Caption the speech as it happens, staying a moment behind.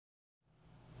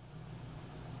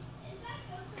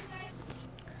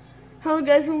Hello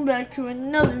guys, welcome back to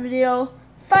another video.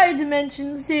 Fire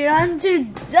Dimensions here, and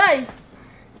today,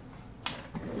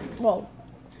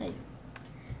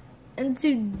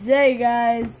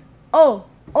 guys, also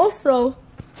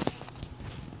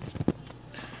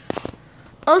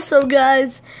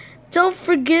guys, don't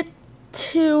forget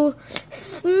to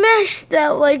smash that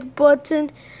like button.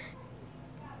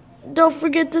 Don't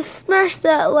forget to smash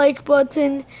that like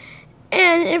button.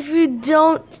 And if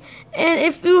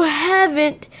you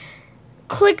haven't,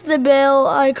 click the bell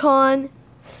icon,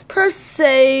 press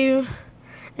save,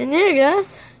 and there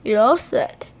guys, you're all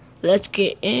set. Let's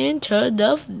get into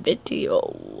the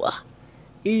video.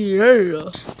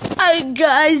 Yeah. Alright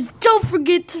guys, don't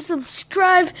forget to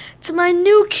subscribe to my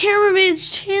new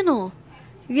Cameraman's channel.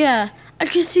 Yeah, I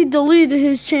guess he deleted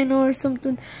his channel or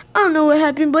something. I don't know what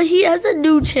happened, but he has a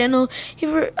new channel.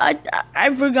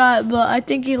 I forgot, but I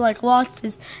think he lost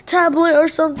his tablet or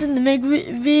something to make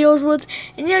videos with.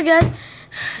 And yeah, guys,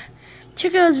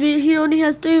 check out his video. He only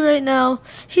has 3 right now.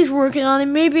 He's working on it.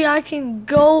 Maybe I can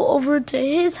go over to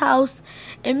his house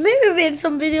and maybe make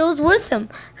some videos with him.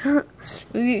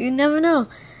 You never know.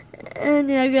 And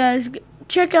yeah, guys,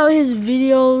 check out his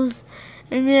videos.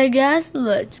 And yeah, guys,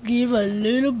 let's give a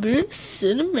little bit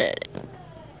cinematic.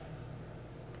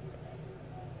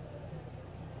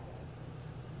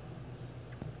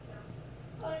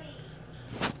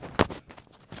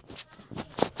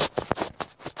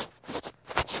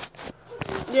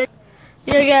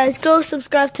 Yeah, guys, go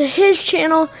subscribe to his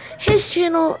channel. His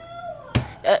channel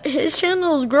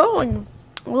is growing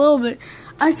a little bit.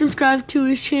 I subscribed to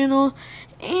his channel,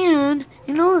 and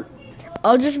you know what?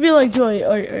 I'll just be like Joey.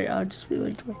 Alright, I'll just be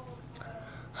like Joey.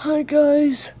 Hi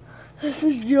guys, this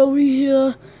is Joey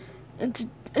here, and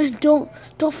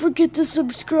don't forget to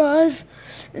subscribe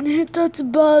and hit that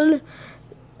bell,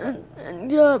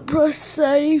 and yeah, press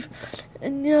save,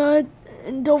 and yeah,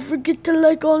 and don't forget to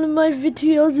like all of my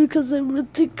videos because they're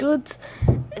really good.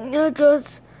 And yeah,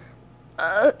 guys,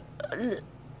 I'll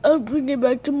bring it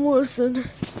back to Morrison.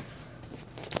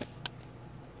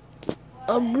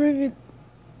 I'll bring it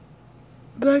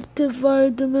back to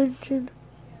Fire Dimension.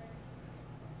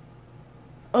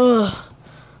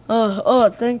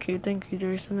 Thank you,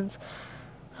 Jerry Simmons.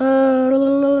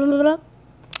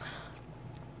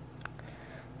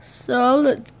 So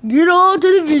let's get on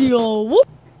to the video. Whoop.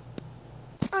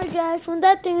 Alright guys, when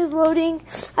that thing is loading,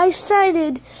 I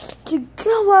decided to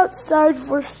go outside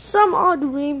for some odd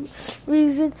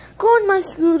reason, go on my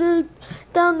scooter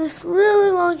down this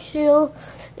really long hill,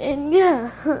 and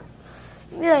yeah,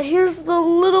 here's the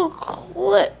little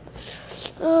clip.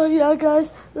 Yeah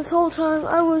guys, this whole time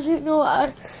it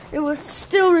was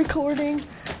still recording.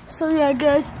 So yeah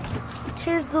guys,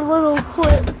 here's the little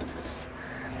clip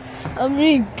of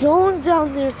me going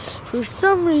down there for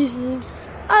some reason.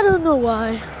 I don't know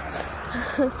why.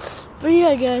 But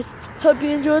yeah guys, hope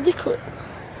you enjoyed the clip.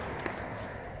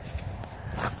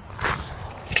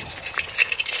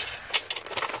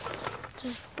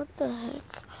 Just what the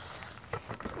heck?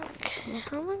 Okay,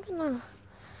 how am I gonna...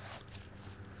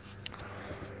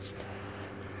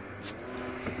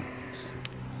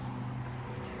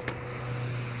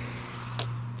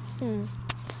 How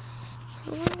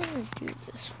am I gonna do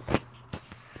this one?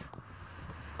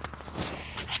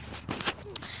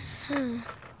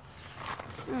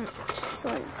 So,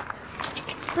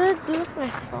 I'm gonna do it with my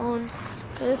phone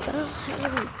because I don't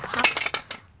have any pop.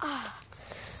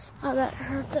 That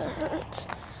hurt.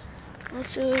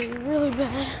 That's really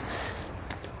bad.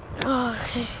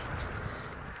 Okay,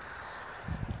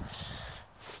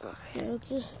 I'll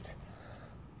just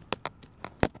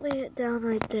lay it down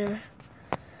right there.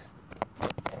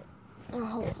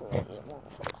 Hopefully it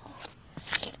won't fall.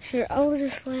 Here, I'll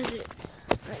just land it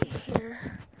right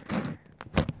here.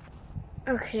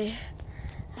 Okay,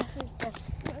 I think that's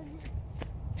good.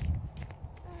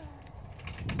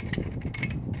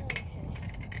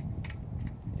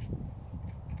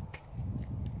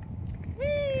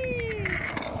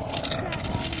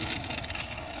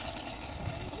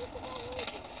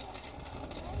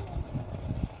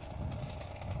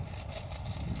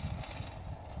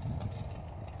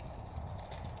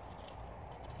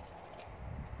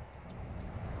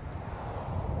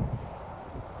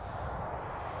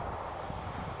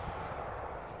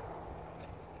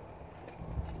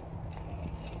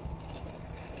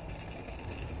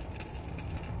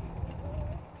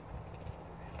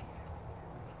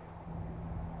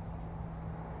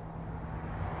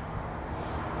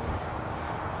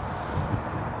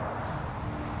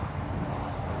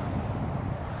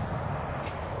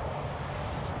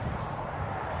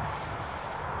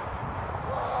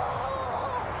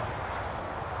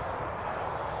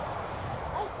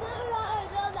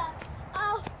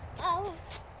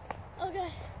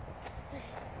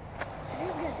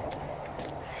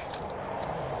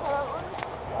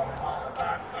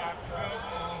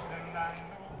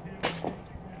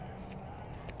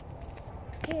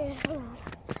 Okay, hold on.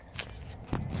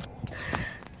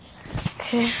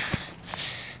 Okay.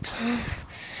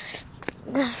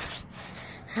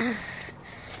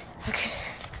 Okay.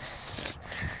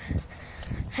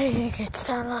 I think it's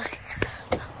time. Okay.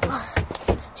 Oh.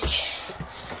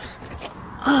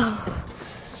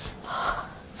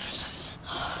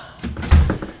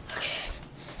 Okay.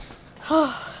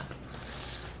 Oh.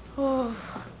 Oh.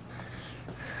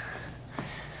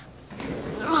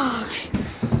 Oh. Okay.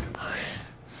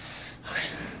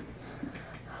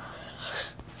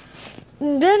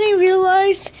 And then he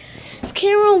realized his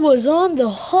camera was on the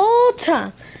whole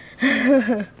time.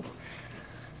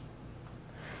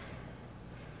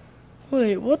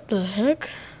 Wait, what the heck?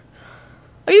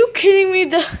 Are you kidding me?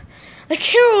 The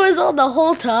camera was on the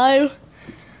whole time.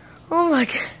 Oh my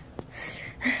god.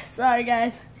 Sorry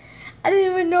guys. I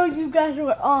didn't even know you guys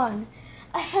were on.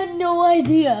 I had no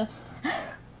idea.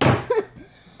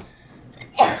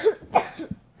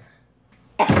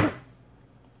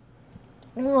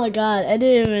 Oh my god, I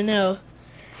didn't even know.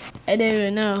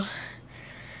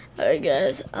 Alright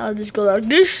guys, I'll just go like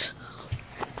this.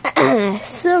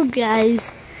 So guys,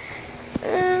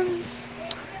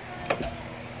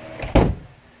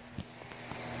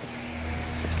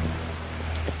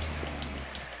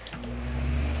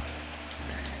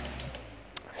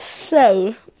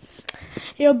 so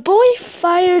your boy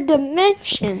Fire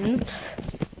Dimensions,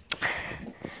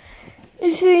 you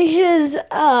see his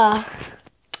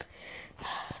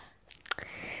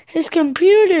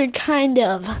computer kind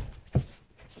of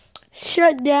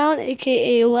shut down,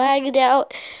 aka lagged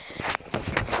out,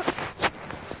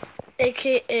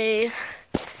 aka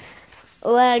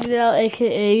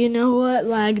you know what,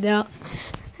 lagged out,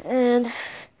 and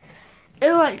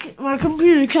it like my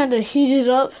computer kind of heated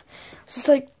up. It's just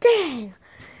like, dang.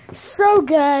 So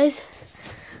guys,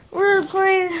 we're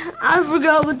playing, I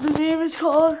forgot what the name is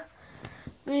called,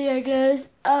 but yeah guys,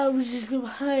 I was just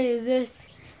gonna play this.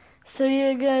 So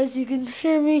yeah guys, you can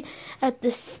hear me at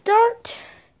the start.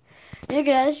 Yeah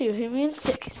guys, you'll hear me in a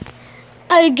second.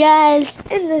 Alright guys,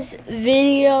 in this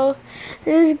video,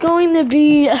 there's going to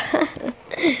be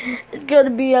it's going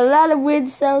to be a lot of wind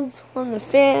sounds from the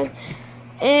fan.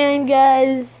 And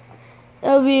guys,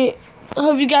 I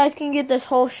hope you guys can get this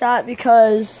whole shot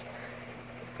because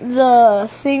the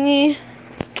thingy,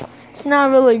 it's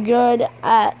not really good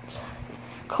at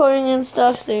recording and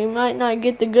stuff, so you might not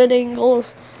get the good angles.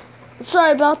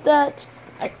 Sorry about that.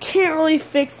 I can't really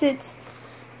fix it.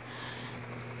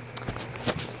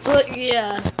 But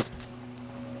yeah.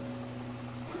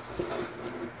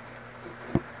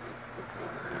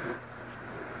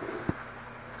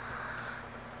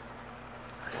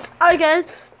 Alright guys.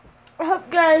 I hope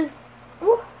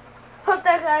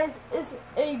that guys is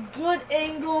a good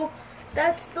angle.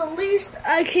 That's the least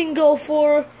I can go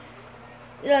for.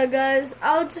 Yeah guys,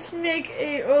 I'll just make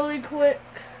a really quick.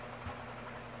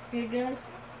 Okay guys.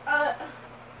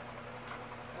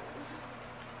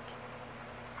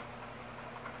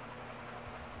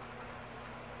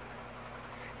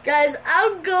 Guys,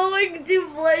 I'm going to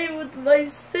play with my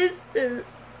sister.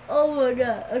 Oh my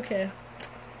god. Okay.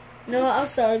 No, I'm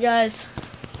sorry guys.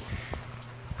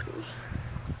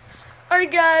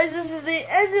 Alright guys, this is the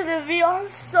end of the video. I'm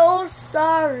so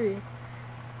sorry.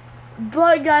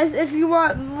 But guys, if you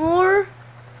want more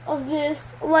of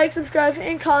this, like, subscribe,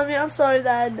 and comment. I'm sorry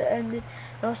that I had to end it.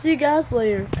 I'll see you guys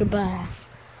later. Goodbye.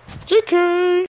 JK.